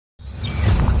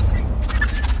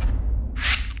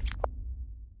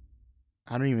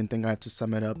I don't even think I have to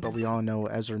sum it up, but we all know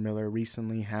Ezra Miller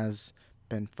recently has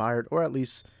been fired, or at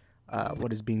least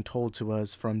what is being told to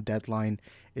us from Deadline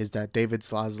is that David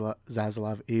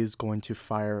Zaslav is going to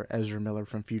fire Ezra Miller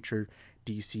from future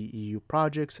DCEU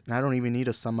projects. And I don't even need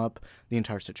to sum up the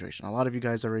entire situation. A lot of you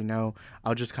guys already know.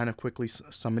 I'll just kind of quickly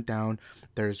sum it down.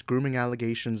 There's grooming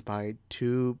allegations by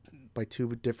two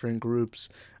different groups.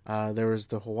 There was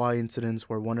the Hawaii incidents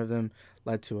where one of them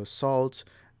led to assault.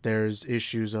 There's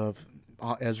issues of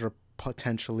Ezra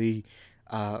potentially,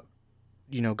 got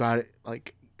it,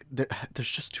 like, there's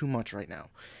just too much right now.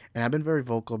 And I've been very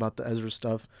vocal about the Ezra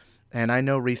stuff. And I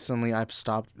know recently I've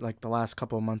stopped, like the last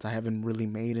couple of months, I haven't really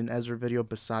made an Ezra video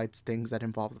besides things that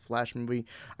involve the Flash movie.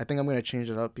 I think I'm going to change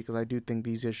it up because I do think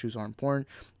these issues are important,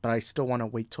 but I still want to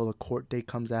wait till the court date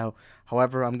comes out.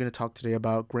 However, I'm going to talk today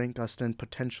about Grant Gustin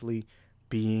potentially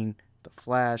being the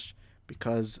Flash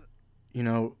because,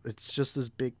 it's just this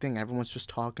big thing. Everyone's just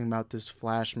talking about this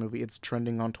Flash movie. It's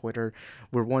trending on Twitter.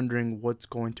 We're wondering what's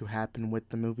going to happen with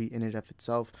the movie in and of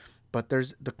itself. But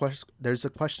there's a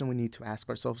question we need to ask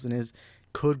ourselves, and is,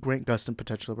 could Grant Gustin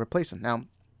potentially replace him? Now,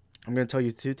 I'm going to tell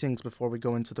you two things before we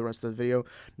go into the rest of the video.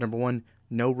 Number one,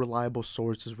 no reliable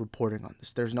source is reporting on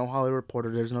this. There's no Hollywood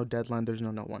Reporter, there's no Deadline, there's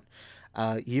no one.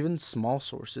 Even small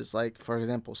sources, like, for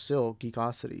example,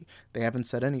 Geekosity, they haven't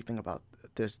said anything about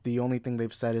this. The only thing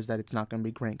they've said is that it's not going to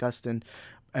be Grant Gustin.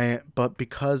 But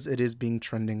because it is being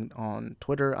trending on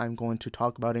Twitter, I'm going to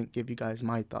talk about it and give you guys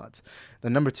my thoughts. The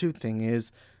number two thing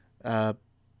is,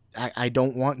 I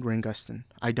don't want Grant Gustin.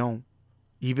 I don't.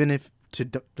 Even if,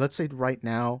 let's say right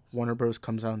now, Warner Bros.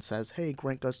 Comes out and says, hey,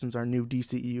 Grant Gustin's our new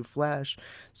DCEU Flash,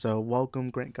 so welcome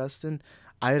Grant Gustin.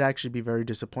 I'd actually be very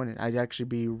disappointed. I'd actually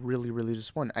be really, really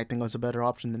disappointed. I think it was a better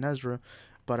option than Ezra,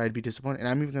 but I'd be disappointed. And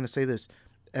I'm even going to say this.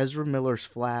 Ezra Miller's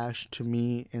Flash, to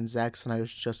me, and Zack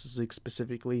Snyder's Justice League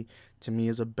specifically, to me,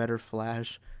 is a better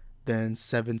Flash than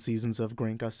 7 seasons of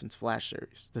Grant Gustin's Flash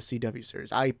series, the CW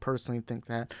series. I personally think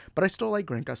that, but I still like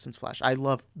Grant Gustin's Flash. I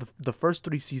love the first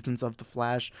 3 seasons of The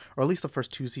Flash, or at least the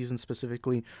first 2 seasons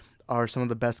specifically, are some of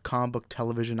the best comic book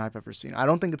television I've ever seen. I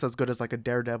don't think it's as good as like a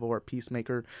Daredevil or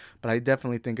Peacemaker, but I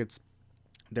definitely think it's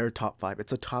their top 5.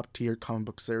 It's a top tier comic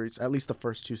book series, at least the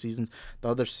first 2 seasons. The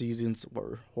other seasons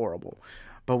were horrible.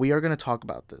 But we are going to talk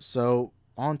about this. So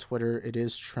on Twitter, it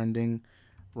is trending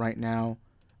right now.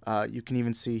 You can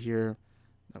even see here,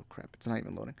 oh crap, it's not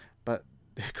even loading, but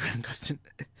Grant Gustin,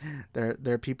 there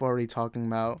are people already talking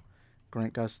about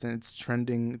Grant Gustin. It's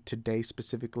trending today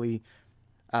specifically,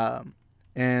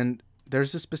 and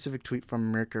there's a specific tweet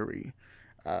from Mercury,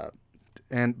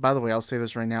 and by the way, I'll say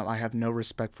this right now, I have no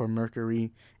respect for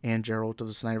Mercury and Gerald of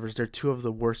the Snyderverse. They're 2 of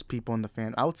the worst people in the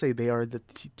fan. I would say they are the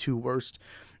 2 worst.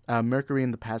 Mercury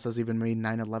in the past has even made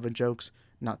 9/11 jokes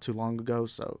not too long ago,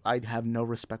 so I have no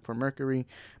respect for Mercury,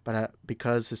 but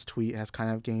because his tweet has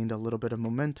kind of gained a little bit of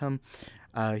momentum,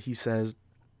 he says,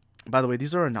 by the way,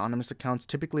 these are anonymous accounts.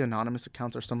 Typically, anonymous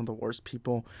accounts are some of the worst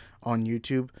people on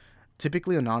YouTube.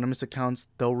 Typically, anonymous accounts,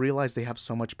 they'll realize they have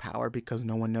so much power because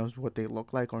no one knows what they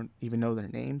look like or even know their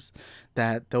names,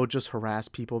 that they'll just harass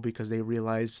people because they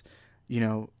realize,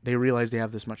 they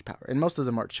have this much power. And most of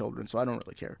them are children, so I don't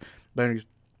really care. But anyways,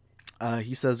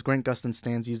 he says, Grant Gustin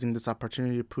stands using this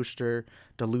opportunity to push their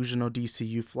delusional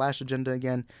DCU Flash agenda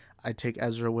again. I take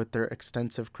Ezra with their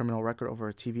extensive criminal record over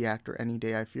a TV actor any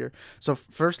day, I fear. So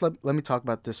first, let me talk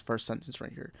about this first sentence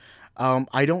right here.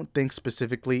 I don't think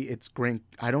specifically it's Grant.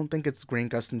 I don't think it's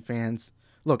Grant Gustin fans.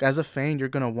 Look, as a fan, you're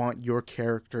going to want your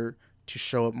character to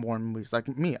show up more in movies. Like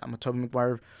me, I'm a Tobey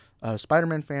Maguire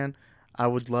Spider-Man fan. I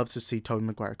would love to see Tobey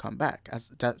Maguire come back.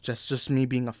 Just me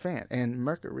being a fan. And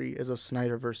Mercury is a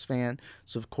Snyderverse fan,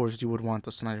 so of course you would want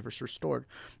the Snyderverse restored.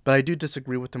 But I do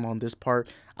disagree with him on this part.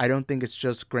 I don't think it's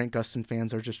just Grant Gustin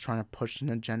fans are just trying to push an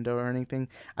agenda or anything.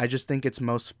 I just think it's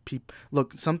most people.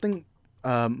 Look, something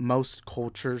most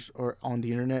cultures or on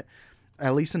the internet,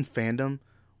 at least in fandom,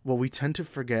 what we tend to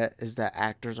forget is that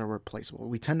actors are replaceable.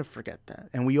 We tend to forget that.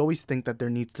 And we always think that there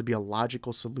needs to be a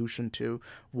logical solution to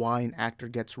why an actor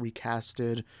gets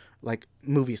recasted, like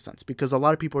movie stunts. Because a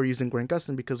lot of people are using Grant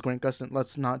Gustin because Grant Gustin,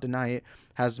 let's not deny it,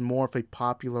 has more of a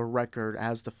popular record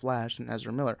as the Flash than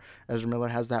Ezra Miller. Ezra Miller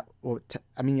has that,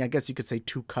 I guess you could say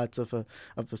 2 cuts of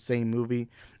the same movie.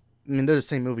 I mean, they're the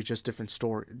same movie, just different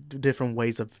story, different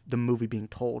ways of the movie being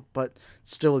told. But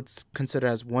still, it's considered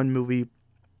as one movie,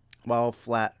 while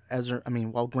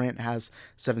Grant has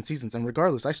 7 seasons. And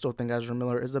regardless, I still think Ezra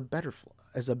Miller is a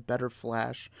better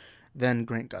Flash than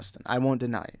Grant Gustin. I won't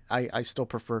deny it. I still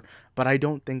prefer, but I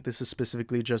don't think this is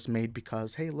specifically just made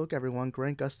because, hey, look, everyone,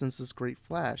 Grant Gustin's this great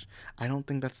Flash. I don't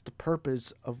think that's the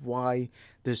purpose of why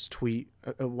this tweet,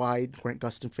 why Grant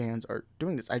Gustin fans are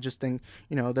doing this. I just think,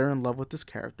 they're in love with this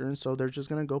character, and so they're just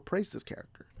going to go praise this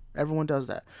character. Everyone does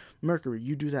that. Mercury,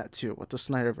 you do that too with the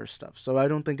Snyderverse stuff. So I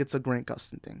don't think it's a Grant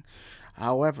Gustin thing.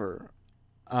 However,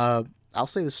 I'll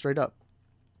say this straight up.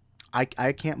 I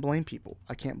can't blame people.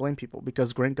 I can't blame people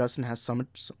because Grant Gustin has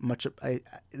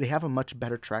they have a much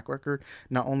better track record,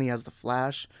 not only as the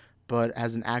Flash, but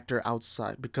as an actor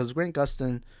outside. Because Grant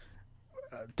Gustin,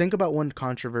 think about one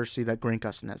controversy that Grant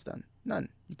Gustin has done. None.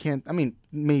 You can't. I mean,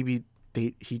 maybe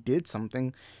he did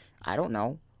something. I don't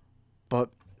know,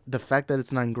 but the fact that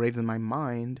it's not engraved in my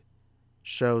mind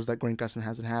shows that Grant Gustin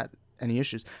hasn't had any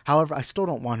issues. However, I still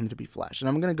don't want him to be Flash, and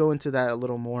I'm going to go into that a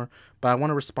little more, but I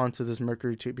want to respond to this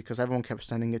Mercury tweet because everyone kept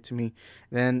sending it to me.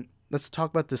 Then let's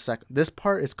talk about this second. This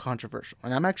part is controversial,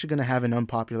 and I'm actually going to have an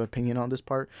unpopular opinion on this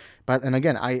part, and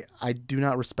again, I do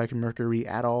not respect Mercury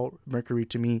at all. Mercury,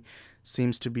 to me,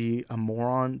 seems to be a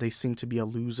moron. They seem to be a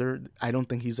loser. I don't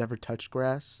think he's ever touched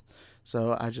grass,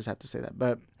 so I just have to say that.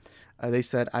 But they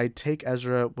said, I take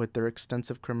Ezra with their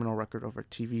extensive criminal record over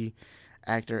TV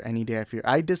actor any day I fear.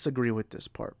 I disagree with this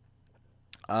part,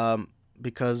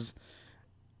 because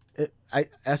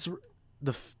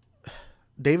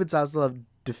David Zaslav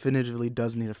definitively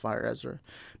does need to fire Ezra,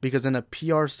 because in a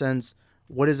PR sense,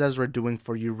 what is Ezra doing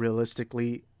for you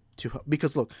realistically?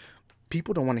 Because look,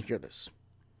 people don't want to hear this,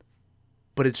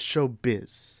 but it's show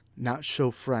biz, not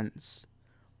show friends.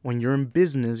 When you're in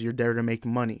business, you're there to make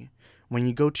money. When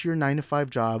you go to your 9-to-5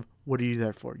 job, what are you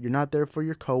there for? You're not there for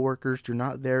your coworkers. You're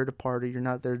not there to party. You're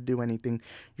not there to do anything.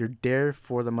 You're there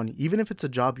for the money. Even if it's a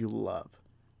job you love.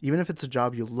 Even if it's a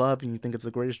job you love and you think it's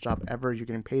the greatest job ever, you're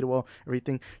getting paid well,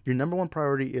 everything, your number one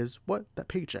priority is what? That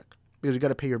paycheck. Because you got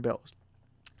to pay your bills.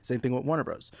 Same thing with Warner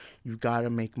Bros. You got to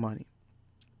make money.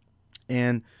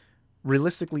 And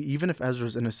realistically, even if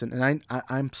Ezra's innocent, and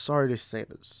I'm sorry to say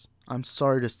this. I'm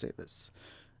sorry to say this.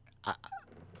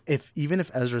 Even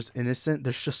if Ezra's innocent,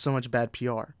 there's just so much bad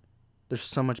PR. There's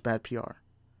so much bad PR.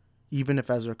 Even if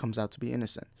Ezra comes out to be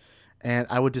innocent. And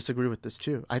I would disagree with this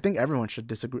too. I think everyone should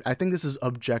disagree. I think this is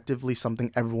objectively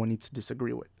something everyone needs to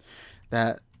disagree with.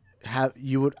 I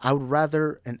would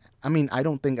rather, and I mean, I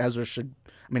don't think Ezra should,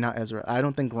 I mean, not Ezra, I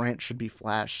don't think Grant should be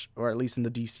Flash, or at least in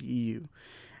the DCEU.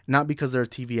 Not because they're a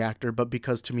TV actor, but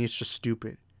because to me it's just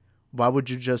stupid. Why would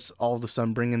you just all of a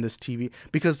sudden bring in this TV?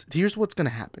 Because here's what's going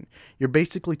to happen. You're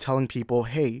basically telling people,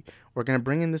 hey, we're going to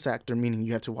bring in this actor, meaning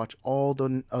you have to watch all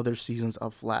the other seasons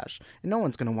of Flash. And no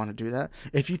one's going to want to do that.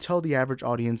 If you tell the average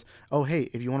audience, oh, hey,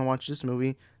 if you want to watch this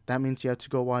movie, that means you have to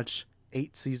go watch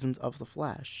 8 seasons of The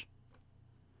Flash.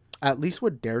 At least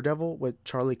with Daredevil, with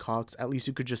Charlie Cox, at least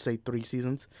you could just say 3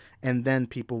 seasons, and then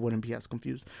people wouldn't be as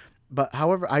confused. But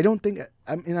however, I don't think,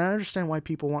 I mean, I understand why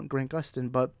people want Grant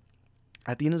Gustin, but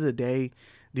at the end of the day,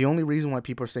 the only reason why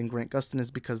people are saying Grant Gustin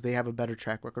is because they have a better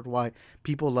track record. Why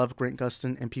people love Grant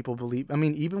Gustin and people believe. I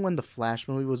mean, even when the Flash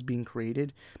movie was being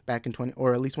created back in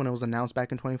or at least when it was announced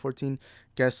back in 2014,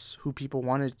 guess who people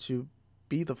wanted to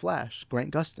be the Flash?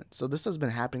 Grant Gustin. So this has been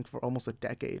happening for almost a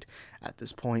decade at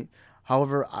this point.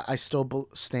 However, I still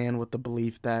stand with the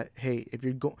belief that, hey, if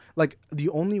you're the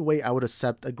only way I would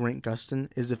accept a Grant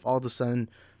Gustin is if all of a sudden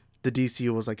the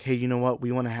DCU was like, hey, you know what?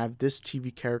 We want to have this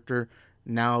TV character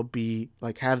now be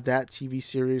have that TV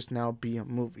series now be a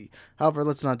movie. However,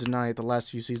 let's not deny the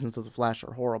last few seasons of The Flash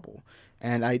are horrible,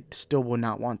 and I still would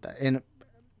not want that. And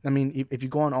I mean, if you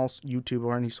go on all YouTube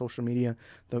or any social media,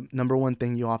 the number one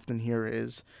thing you often hear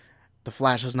is The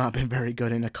Flash has not been very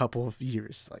good in a couple of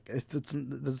years.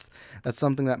 That's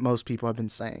something that most people have been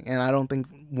saying, and I don't think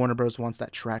Warner Bros. Wants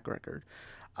that track record.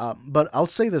 But I'll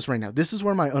say this right now. This is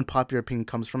where my unpopular opinion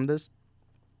comes from this.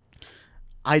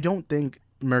 I don't think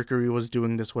Mercury was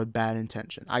doing this with bad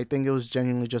intention. I think it was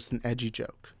genuinely just an edgy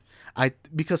joke.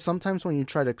 Because sometimes when you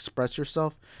try to express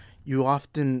yourself, you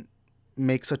often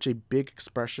make such a big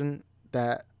expression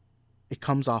that it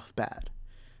comes off bad.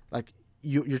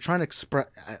 You're trying to express,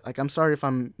 I'm sorry if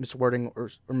I'm miswording or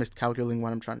miscalculating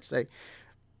what I'm trying to say.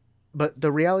 But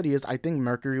the reality is, I think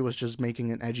Mercury was just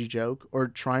making an edgy joke or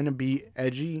trying to be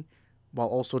edgy while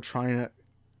also trying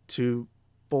to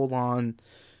full on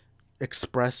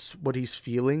express what he's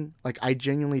feeling. I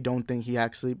genuinely don't think he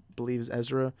actually believes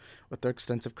Ezra, with their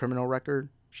extensive criminal record,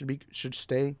 should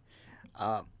stay.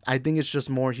 I think it's just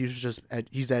more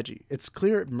he's edgy. It's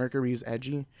clear Mercury is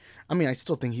edgy. I mean, I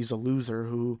still think he's a loser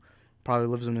who probably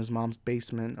lives in his mom's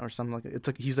basement or something like that. It's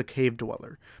he's a cave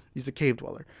dweller. He's a cave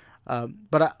dweller.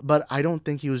 But I don't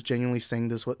think he was genuinely saying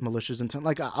this with malicious intent.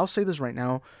 Like, I'll say this right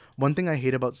now. One thing I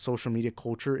hate about social media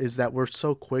culture is that we're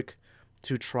so quick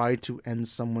to try to end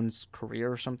someone's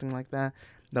career or something like that,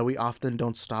 that we often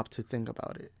don't stop to think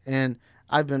about it. And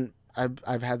I've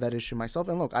had that issue myself.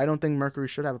 And look, I don't think Mercury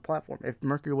should have a platform. If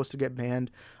Mercury was to get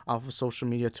banned off of social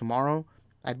media tomorrow,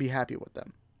 I'd be happy with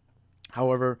them.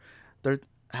 However, there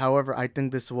however, I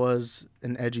think this was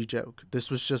an edgy joke.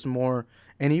 This was just more,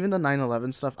 and even the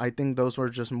 9/11 stuff, I think those were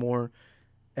just more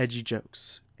edgy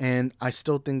jokes. And I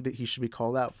still think that he should be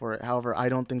called out for it. However, I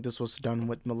don't think this was done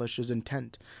with malicious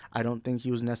intent. I don't think he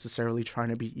was necessarily trying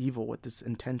to be evil with this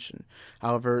intention.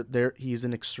 However, he's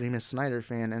an extremist Snyder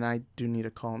fan, and I do need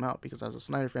to call him out because as a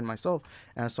Snyder fan myself,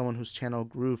 and as someone whose channel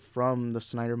grew from the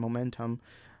Snyder momentum,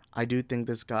 I do think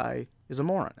this guy is a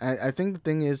moron. I think the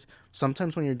thing is,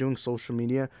 sometimes when you're doing social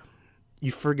media,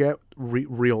 you forget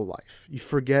real life. You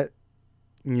forget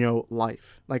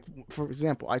life. Like, for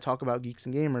example, I talk about Geeks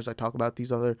and Gamers. I talk about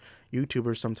these other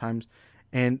YouTubers sometimes.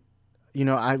 And,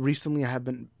 I have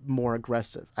been more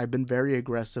aggressive. I've been very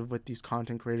aggressive with these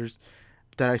content creators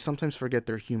that I sometimes forget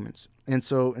they're humans. And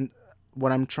so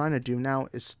what I'm trying to do now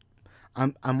is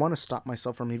I want to stop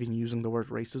myself from even using the word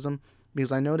racism,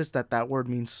 because I noticed that word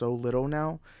means so little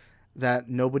now that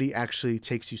nobody actually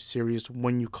takes you serious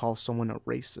when you call someone a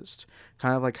racist.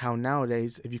 Kind of like how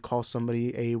nowadays, if you call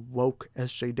somebody a woke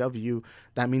SJW,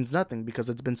 that means nothing because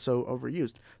it's been so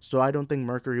overused. So I don't think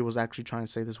Mercury was actually trying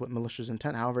to say this with malicious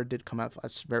intent. However, it did come out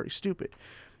as very stupid.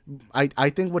 I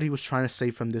think what he was trying to say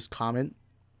from this comment,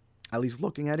 at least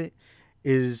looking at it,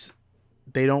 is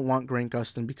they don't want Grant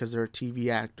Gustin because they're a TV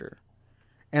actor.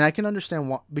 And I can understand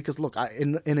why, because look,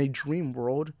 in a dream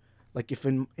world, like if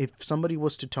somebody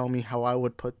was to tell me how I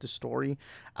would put the story,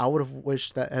 I would have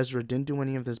wished that Ezra didn't do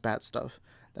any of this bad stuff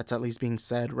that's at least being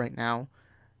said right now,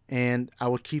 and I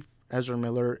would keep Ezra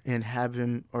Miller and have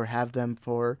them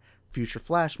for future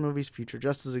Flash movies, future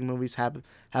Justice League movies, have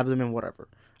them in whatever.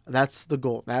 That's the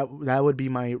goal. That would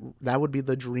be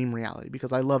the dream reality,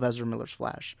 because I love Ezra Miller's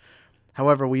Flash.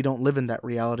 However, we don't live in that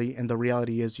reality, and the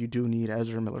reality is you do need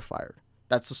Ezra Miller fired.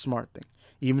 That's a smart thing.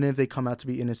 Even if they come out to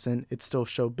be innocent, it's still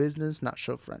show business, not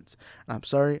show friends. And I'm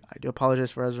sorry, I do apologize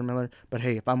for Ezra Miller, but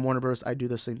hey, if I'm Warner Bros., I do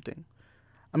the same thing.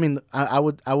 I mean, I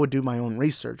would do my own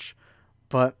research,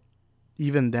 but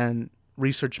even then,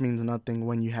 research means nothing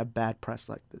when you have bad press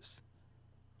like this.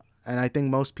 And I think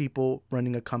most people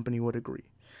running a company would agree.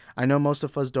 I know most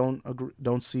of us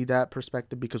don't see that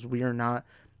perspective because we are not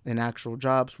in actual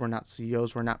jobs. We're not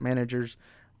CEOs. We're not managers.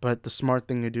 But the smart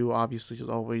thing to do, obviously, is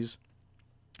always,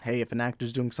 hey, if an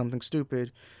actor's doing something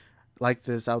stupid like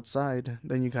this outside,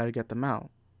 then you got to get them out.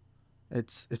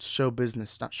 It's show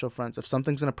business, not show friends. If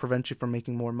something's going to prevent you from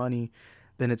making more money,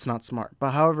 then it's not smart.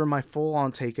 But however, my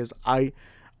full-on take is I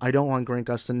don't want Grant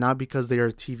Gustin, not because they are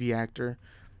a TV actor,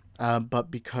 but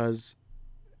because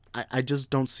I just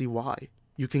don't see why.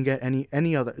 You can get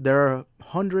any other. There are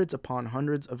hundreds upon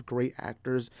hundreds of great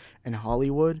actors in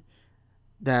Hollywood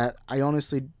that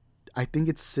I think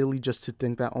it's silly just to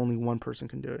think that only one person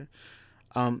can do it.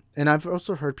 And I've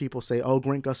also heard people say, oh,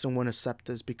 Grant Gustin won't accept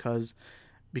this because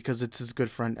it's his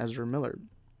good friend Ezra Miller.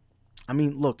 I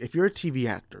mean, look, if you're a TV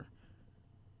actor,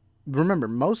 remember,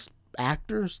 most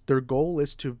actors, their goal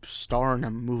is to star in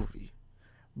a movie.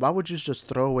 Why would you just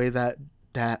throw away that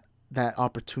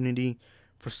opportunity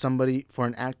for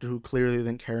an actor who clearly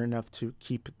didn't care enough to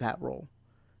keep that role?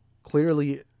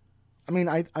 Clearly, I mean,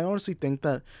 I honestly think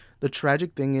that the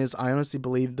tragic thing is, I honestly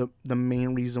believe the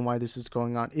main reason why this is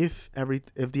going on, if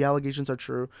the allegations are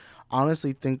true, I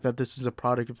honestly think that this is a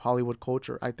product of Hollywood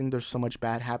culture. I think there's so much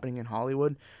bad happening in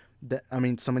Hollywood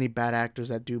so many bad actors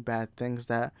that do bad things,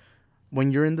 that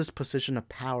when you're in this position of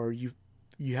power, you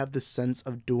have this sense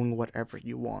of doing whatever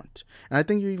you want. And I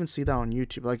think you even see that on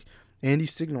YouTube. Like Andy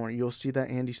Signore, you'll see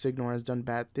that Andy Signore has done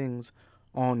bad things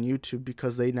on YouTube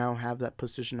because they now have that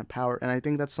position of power. And I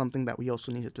think that's something that we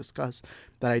also need to discuss,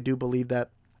 that I do believe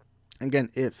that, again,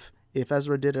 if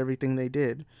Ezra did everything they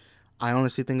did, I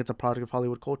honestly think it's a product of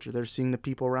Hollywood culture. They're seeing the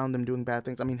people around them doing bad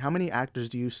things. I mean, how many actors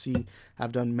do you see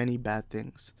have done many bad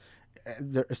things,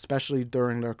 especially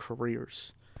during their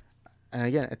careers? And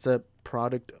again, it's a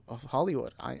product of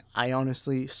Hollywood. I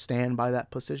honestly stand by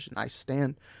that position. I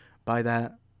stand by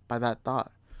that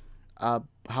thought.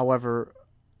 However,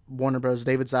 Warner Bros.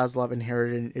 David Zaslav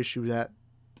inherited an issue that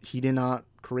he did not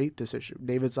create. This issue,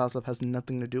 David Zaslav has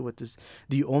nothing to do with this.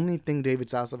 The only thing David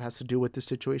Zaslav has to do with this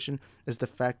situation is the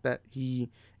fact that he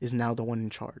is now the one in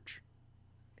charge,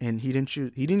 and he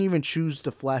didn't even choose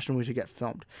the Flash movie to get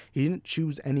filmed. He didn't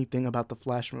choose anything about the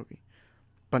Flash movie,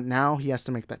 but now he has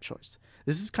to make that choice.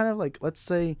 This is kind of like, let's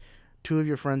say two of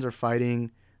your friends are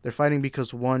fighting. They're fighting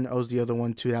because one owes the other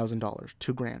one $2,000,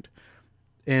 $2,000,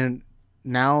 and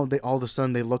now they all of a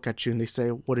sudden they look at you and they say,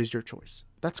 "What is your choice?"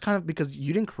 That's kind of because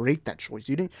you didn't create that choice.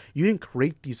 You didn't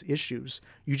create these issues.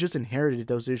 You just inherited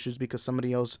those issues because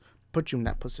somebody else put you in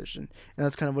that position, and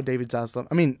that's kind of what David Zaslav.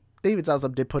 I mean, David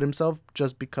Zaslav did put himself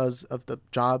just because of the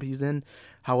job he's in.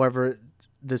 However,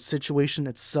 the situation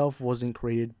itself wasn't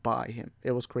created by him.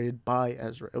 It was created by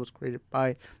Ezra. It was created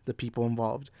by the people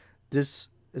involved. This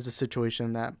is a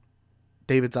situation that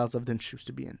David Zaslav didn't choose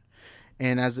to be in,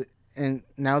 and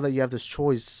now that you have this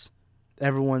choice,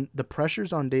 the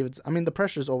pressure's on David's. I mean, the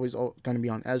pressure's always going to be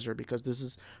on Ezra because this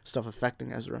is stuff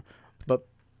affecting Ezra. But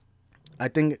I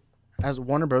think as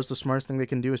Warner Bros., the smartest thing they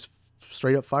can do is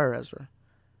straight up fire Ezra.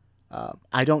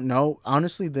 I don't know.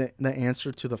 Honestly, the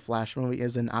answer to the Flash movie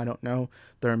isn't I don't know.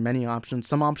 There are many options.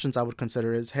 Some options I would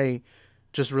consider is, hey,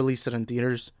 just release it in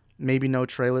theaters. Maybe no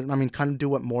trailer. I mean, kind of do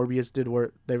what Morbius did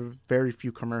where there were very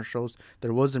few commercials.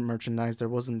 There wasn't merchandise. There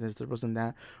wasn't this. There wasn't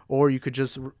that. Or you could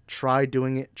just try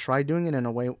doing it in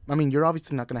a way. I mean, you're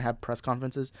obviously not going to have press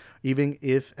conferences, even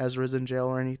if Ezra's in jail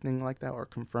or anything like that, or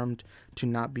confirmed to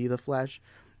not be the Flash.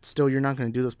 Still, you're not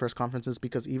going to do those press conferences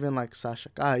because even like Sasha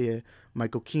Calle,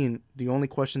 Michael Keane, the only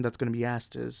question that's going to be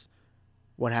asked is,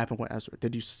 what happened with Ezra?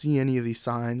 Did you see any of these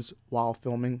signs while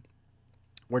filming?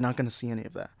 We're not going to see any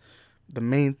of that.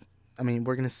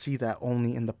 We're going to see that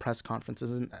only in the press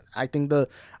conferences. And I think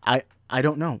I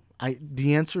don't know.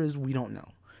 The answer is we don't know.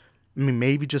 I mean,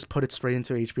 maybe just put it straight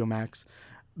into HBO Max.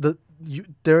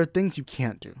 There are things you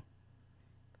can't do.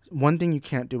 One thing you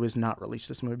can't do is not release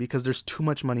this movie because there's too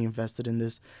much money invested in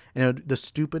this. And the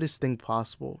stupidest thing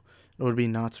possible would be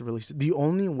not to release it. The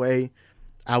only way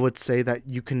I would say that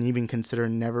you can even consider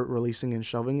never releasing and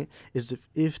shelving it is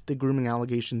if the grooming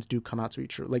allegations do come out to be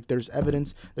true. Like, there's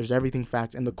evidence, there's everything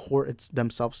fact, and the court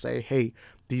themselves say, hey,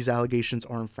 these allegations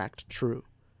are in fact true.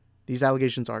 These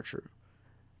allegations are true.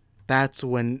 That's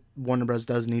when Warner Bros.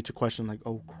 Does need to question, like,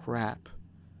 oh, crap.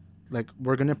 Like,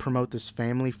 we're going to promote this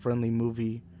family-friendly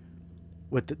movie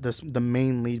with the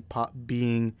main lead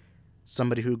being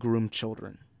somebody who groomed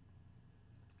children.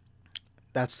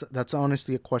 That's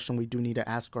honestly a question we do need to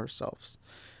ask ourselves.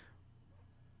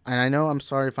 And I know, I'm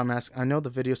sorry if I'm asking. I know the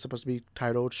video is supposed to be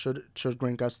titled "Should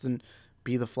Grant Gustin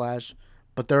be the Flash?"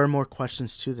 But there are more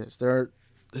questions to this.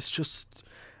 It's just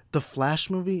the Flash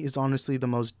movie is honestly the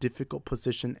most difficult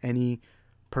position any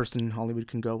person in Hollywood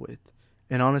can go with.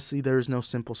 And honestly, there is no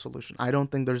simple solution. I don't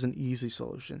think there's an easy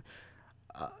solution.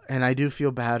 And I do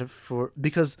feel bad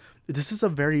because this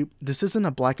isn't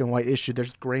a black and white issue.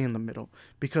 There's gray in the middle.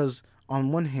 Because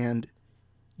on one hand,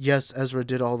 yes, Ezra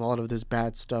did a lot of this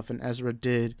bad stuff, and Ezra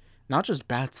did not just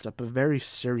bad stuff, but very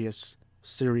serious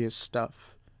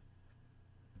stuff.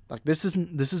 Like, this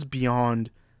is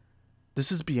beyond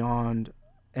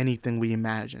anything we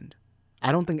imagined.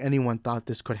 I don't think anyone thought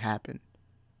this could happen.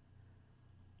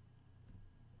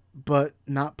 But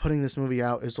not putting this movie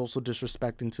out is also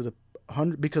disrespecting to the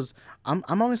 100, because I'm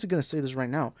honestly going to say this right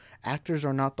now. Actors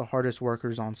are not the hardest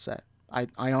workers on set.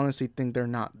 I honestly think they're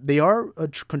not. They are a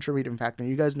contributing factor.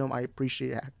 You guys know I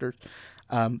appreciate actors.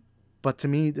 But to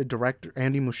me, the director,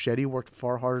 Andy Muschietti, worked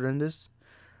far harder than this.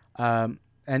 And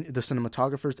the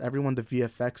cinematographers, everyone, the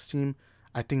VFX team,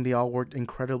 I think they all worked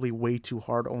incredibly way too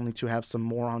hard only to have some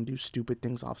moron do stupid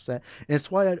things offset. And it's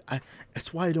why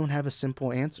I don't have a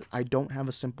simple answer. I don't have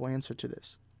a simple answer to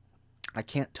this. I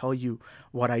can't tell you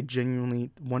what I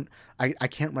genuinely want. I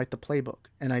can't write the playbook.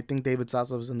 And I think David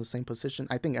Zaslav is in the same position.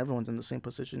 I think everyone's in the same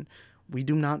position. We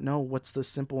do not know what's the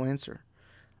simple answer.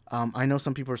 I know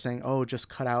some people are saying, oh, just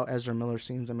cut out Ezra Miller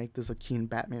scenes and make this a Keane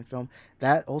Batman film.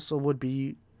 That also would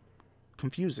be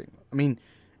confusing. I mean,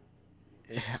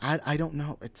 I don't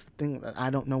know. It's the thing that I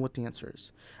don't know what the answer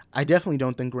is. I definitely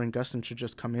don't think Grant Gustin should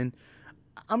just come in.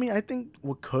 I mean, I think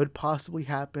what could possibly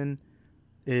happen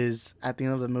is at the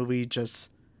end of the movie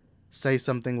just say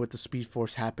something with the Speed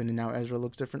Force happened and now Ezra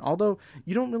looks different. Although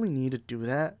you don't really need to do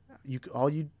that.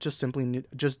 You just simply need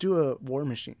just do a War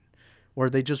Machine where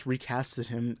they just recasted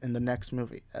him in the next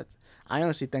movie. I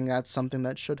honestly think that's something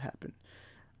that should happen.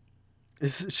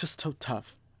 It's just so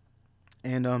tough.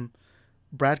 And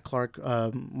Brad Clark,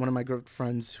 one of my good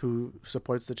friends who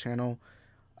supports the channel,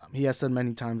 he has said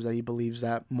many times that he believes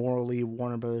that morally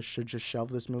Warner Bros. Should just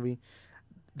shelve this movie.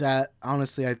 That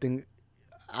honestly, I think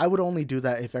I would only do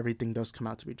that if everything does come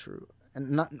out to be true.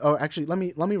 And not, oh, actually, let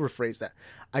me rephrase that.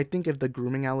 I think if the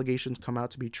grooming allegations come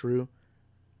out to be true,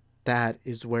 that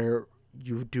is where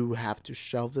you do have to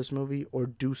shelve this movie or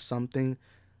do something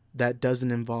that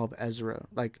doesn't involve Ezra.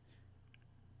 Like,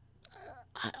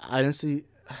 I honestly,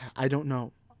 I don't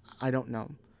know.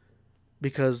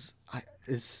 Because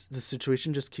is the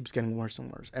situation just keeps getting worse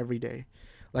and worse every day.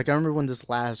 Like, I remember when this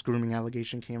last grooming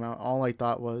allegation came out, all I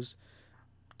thought was,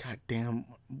 God damn,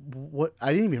 what?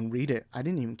 I didn't even read it. I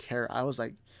didn't even care. I was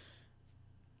like,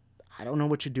 I don't know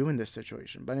what you do in this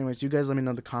situation. But anyways, you guys let me know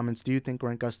in the comments. Do you think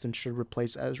Grant Gustin should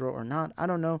replace Ezra or not? I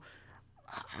don't know.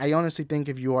 I honestly think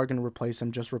if you are going to replace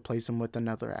him, just replace him with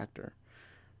another actor.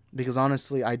 Because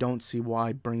honestly, I don't see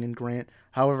why bring in Grant.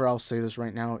 However, I'll say this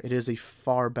right now. It is a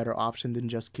far better option than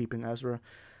just keeping Ezra.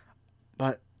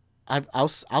 But I'll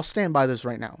stand by this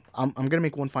right now. I'm going to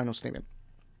make one final statement.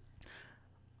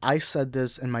 I said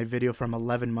this in my video from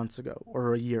 11 months ago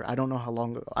or a year. I don't know how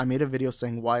long ago. I made a video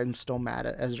saying why I'm still mad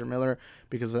at Ezra Miller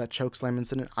because of that chokeslam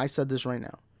incident. I said this right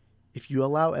now. If you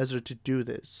allow Ezra to do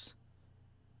this,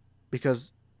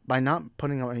 because by not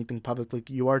putting out anything publicly,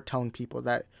 you are telling people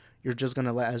that you're just going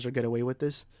to let Ezra get away with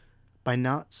this. By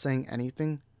not saying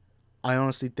anything, I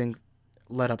honestly think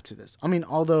led up to this. I mean,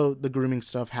 although the grooming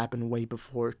stuff happened way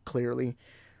before, clearly.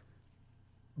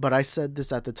 But I said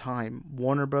this at the time.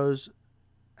 Warner Bros.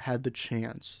 Had the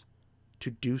chance to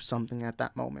do something at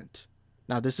that moment.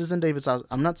 Now, this isn't David Sal's.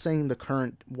 I'm not saying the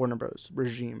current Warner Bros.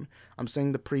 Regime. I'm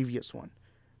saying the previous one.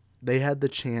 They had the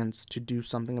chance to do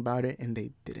something about it, and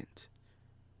they didn't.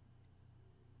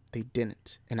 They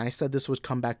didn't. And I said this would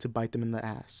come back to bite them in the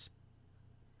ass.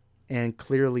 And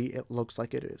clearly, it looks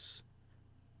like it is.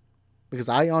 Because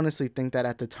I honestly think that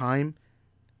at the time,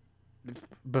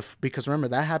 because remember,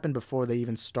 that happened before they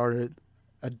even started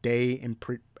a day in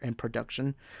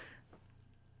production.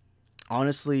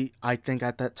 Honestly, I think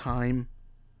at that time,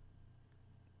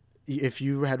 if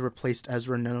you had replaced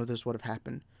Ezra, none of this would have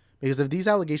happened. Because if these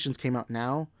allegations came out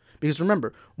now, because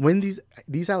remember, when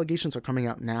these allegations are coming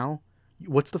out now,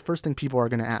 what's the first thing people are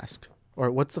going to ask?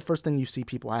 Or what's the first thing you see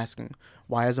people asking?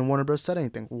 Why hasn't Warner Bros. Said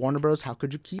anything? Warner Bros., how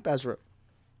could you keep Ezra?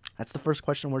 That's the first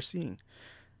question we're seeing.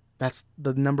 That's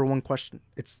the number one question.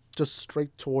 It's just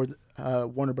straight toward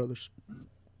Warner Brothers.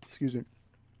 Excuse me.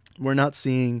 We're not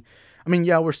seeing... I mean,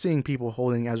 yeah, we're seeing people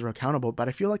holding Ezra accountable, but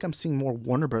I feel like I'm seeing more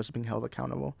Warner Bros. Being held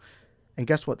accountable. And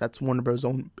guess what? That's Warner Bros.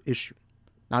 Own issue.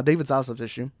 Not David Zaslav's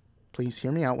issue. Please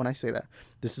hear me out when I say that.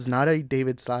 This is not a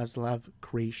David Zaslav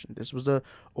creation. This was a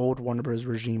old Warner Bros.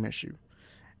 Regime issue.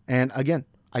 And again,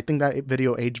 I think that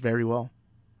video aged very well.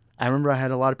 I remember I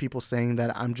had a lot of people saying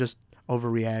that I'm just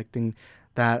overreacting,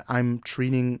 that I'm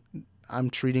treating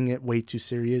it way too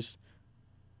serious.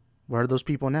 Where are those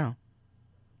people now?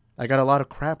 I got a lot of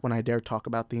crap when I dare talk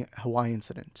about the Hawaii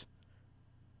incident.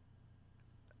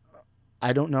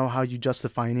 I don't know how you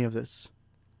justify any of this.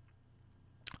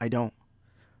 I don't.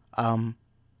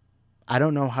 I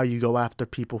don't know how you go after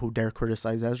people who dare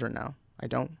criticize Ezra now. I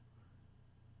don't.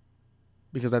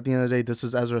 Because at the end of the day, this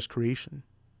is Ezra's creation.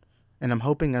 And I'm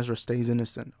hoping Ezra stays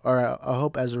innocent. Or I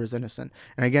hope Ezra is innocent.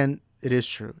 And again, it is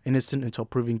true. Innocent until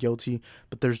proven guilty.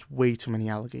 But there's way too many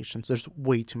allegations. There's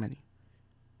way too many.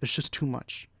 There's just too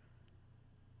much.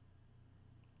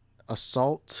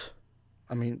 Assault.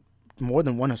 I mean, more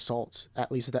than one assault.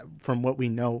 At least that from what we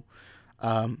know.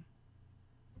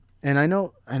 And I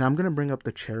know, and I'm going to bring up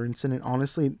the chair incident.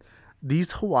 Honestly,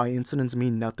 these Hawaii incidents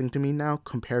mean nothing to me now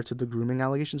compared to the grooming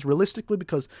allegations. Realistically,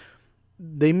 because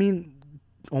they mean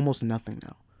almost nothing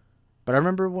now. But I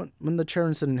remember when the chair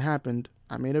incident happened,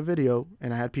 I made a video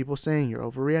and I had people saying, you're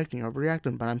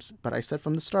overreacting. But I said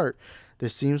from the start,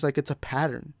 this seems like it's a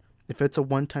pattern. If it's a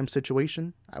one-time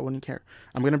situation, I wouldn't care.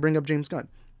 I'm going to bring up James Gunn.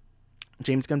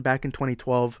 James Gunn back in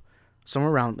 2012,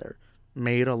 somewhere around there,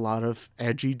 made a lot of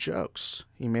edgy jokes.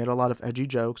 He made a lot of edgy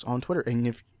jokes on Twitter. And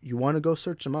if you want to go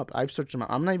search them up, I've searched them up.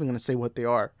 I'm not even going to say what they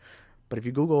are. But if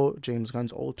you Google James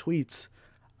Gunn's old tweets,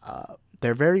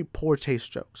 they're very poor taste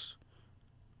jokes.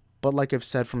 But like I've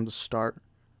said from the start,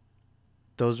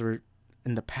 those were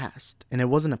in the past. And it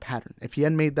wasn't a pattern. If he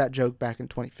had made that joke back in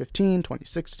 2015,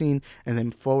 2016, and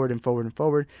then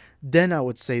forward, then I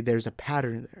would say there's a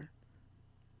pattern there.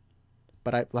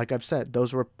 But like I've said,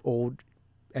 those were old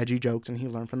edgy jokes and he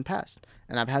learned from the past.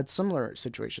 And I've had similar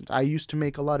situations. I used to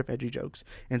make a lot of edgy jokes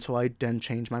until I then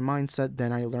changed my mindset.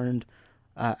 Then I learned,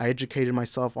 I educated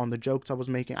myself on the jokes I was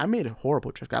making. I made a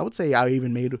horrible joke. I would say I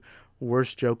even made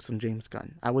worse jokes than James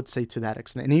Gunn. I would say to that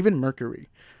extent. And even Mercury.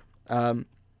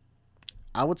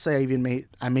 I would say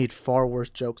I made far worse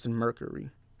jokes than Mercury.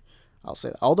 I'll say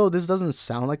that. Although this doesn't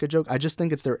sound like a joke, I just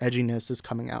think it's their edginess is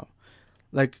coming out.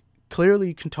 Like, clearly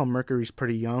you can tell Mercury's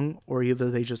pretty young, or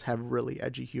either they just have really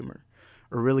edgy humor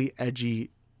or really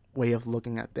edgy way of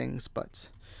looking at things. But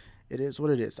it is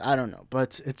what it is. I don't know.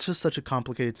 But it's just such a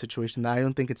complicated situation that I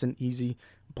don't think it's an easy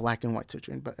black and white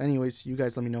situation. But anyways, you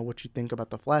guys let me know what you think about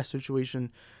the Flash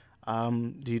situation.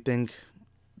 Do you think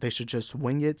they should just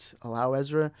wing it, allow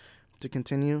Ezra to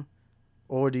continue?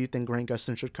 Or do you think Grant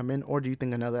Gustin should come in? Or do you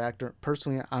think another actor?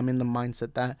 Personally, I'm in the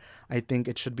mindset that I think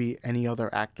it should be any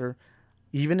other actor.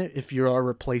 Even if you are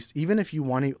replaced, even if you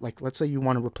want to, like, let's say you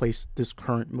want to replace this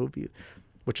current movie,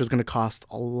 which is going to cost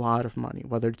a lot of money,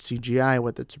 whether it's CGI,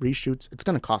 whether it's reshoots, it's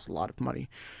going to cost a lot of money.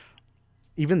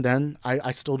 Even then,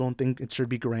 I still don't think it should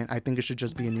be Grant. I think it should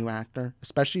just be a new actor,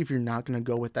 especially if you're not going to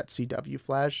go with that CW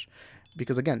Flash.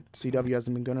 Because, again, CW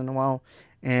hasn't been good in a while.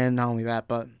 And not only that,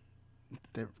 but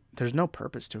there's no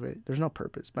purpose to it. There's no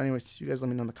purpose. But anyways, you guys let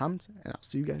me know in the comments, and I'll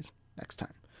see you guys next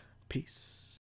time. Peace.